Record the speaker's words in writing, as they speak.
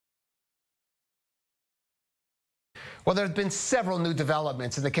Well, there have been several new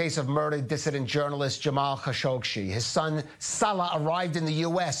developments in the case of murdered dissident journalist Jamal Khashoggi. His son, Salah, arrived in the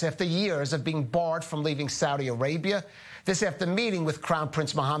U.S. after years of being barred from leaving Saudi Arabia. This after meeting with Crown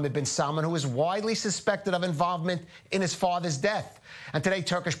Prince Mohammed bin Salman, who is widely suspected of involvement in his father's death. And today,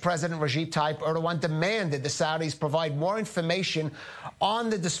 Turkish President Recep Tayyip Erdogan demanded the Saudis provide more information on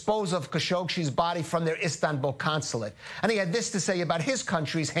the disposal of Khashoggi's body from their Istanbul consulate. And he had this to say about his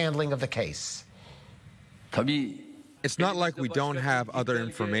country's handling of the case. It's not like we don't have other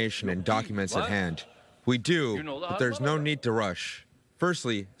information and documents at hand. We do, but there's no need to rush.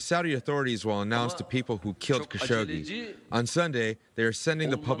 Firstly, Saudi authorities will announce the people who killed Khashoggi. On Sunday, they are sending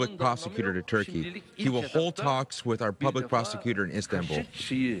the public prosecutor to Turkey. He will hold talks with our public prosecutor in Istanbul.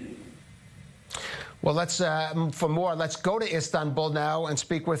 Well, let's go to Istanbul now and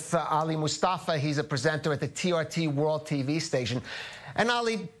speak with Ali Mustafa. He's a presenter at the TRT World TV station. And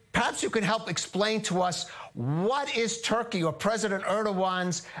Ali, perhaps you can help explain to us what is Turkey or President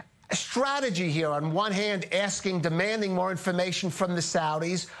Erdogan's strategy here? On one hand, demanding more information from the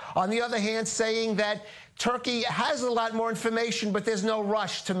Saudis. On the other hand, saying that Turkey has a lot more information, but there's no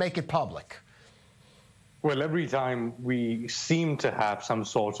rush to make it public. Well, every time we seem to have some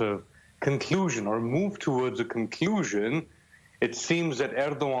sort of conclusion or move towards a conclusion, it seems that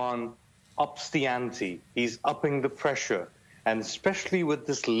Erdogan ups the ante. He's upping the pressure. And especially with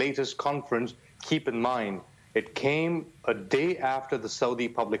this latest conference, keep in mind, it came a day after the Saudi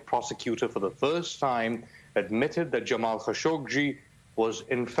public prosecutor for the first time admitted that Jamal Khashoggi was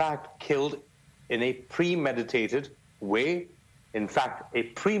in fact killed in a premeditated way. In fact, a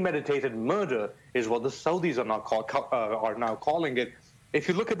premeditated murder is what the Saudis are now calling it. If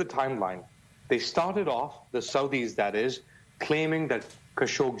you look at the timeline, they started off, the Saudis that is, claiming that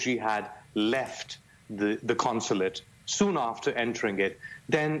Khashoggi had left the consulate soon after entering it.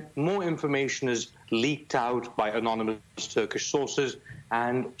 Then more information is leaked out by anonymous Turkish sources,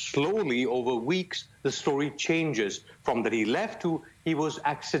 and slowly over weeks the story changes from that he left to he was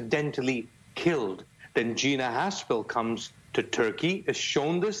accidentally killed. Then Gina Haspel comes to Turkey, has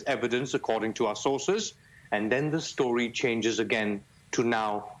shown this evidence according to our sources, and then the story changes again to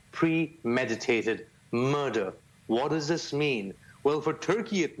now premeditated murder. What does this mean? Well, for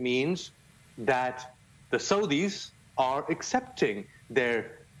Turkey it means that the Saudis are accepting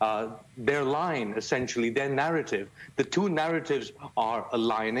their line, essentially, their narrative. The two narratives are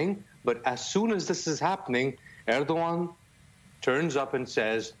aligning, but as soon as this is happening, Erdogan turns up and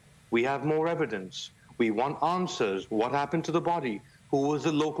says, we have more evidence. We want answers. What happened to the body? Who was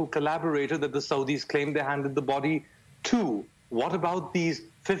the local collaborator that the Saudis claimed they handed the body to? What about these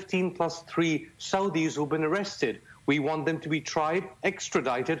 15 plus 3 Saudis who've been arrested? We want them to be tried,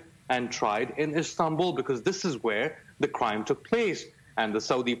 extradited, and tried in Istanbul, because this is where the crime took place. And the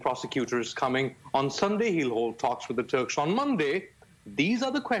Saudi prosecutor is coming on Sunday. He'll hold talks with the Turks on Monday. These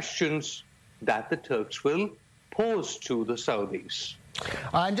are the questions that the Turks will pose to the Saudis.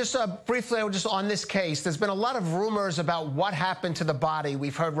 And just briefly, just on this case, there's been a lot of rumors about what happened to the body.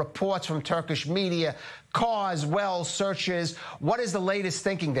 We've heard reports from Turkish media, cars, wells, searches. What is the latest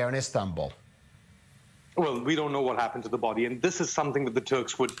thinking there in Istanbul? Well, we don't know what happened to the body, and this is something that the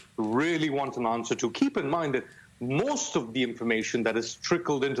Turks would really want an answer to. Keep in mind that most of the information that is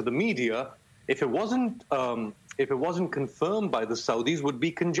trickled into the media, if it wasn't confirmed by the Saudis, would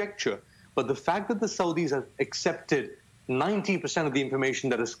be conjecture. But the fact that the Saudis have accepted 90% of the information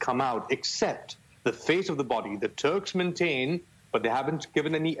that has come out, except the fate of the body, the Turks maintain, but they haven't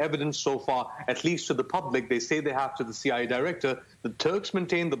given any evidence so far, at least to the public. They say they have to the CIA director. The Turks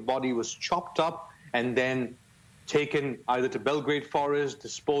maintain the body was chopped up and then taken either to Belgrade Forest,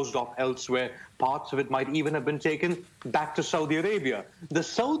 disposed of elsewhere. Parts of it might even have been taken back to Saudi Arabia. The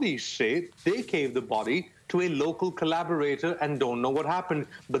Saudis say they gave the body to a local collaborator and don't know what happened.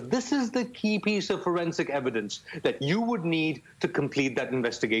 But this is the key piece of forensic evidence that you would need to complete that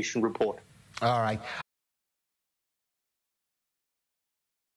investigation report. All right.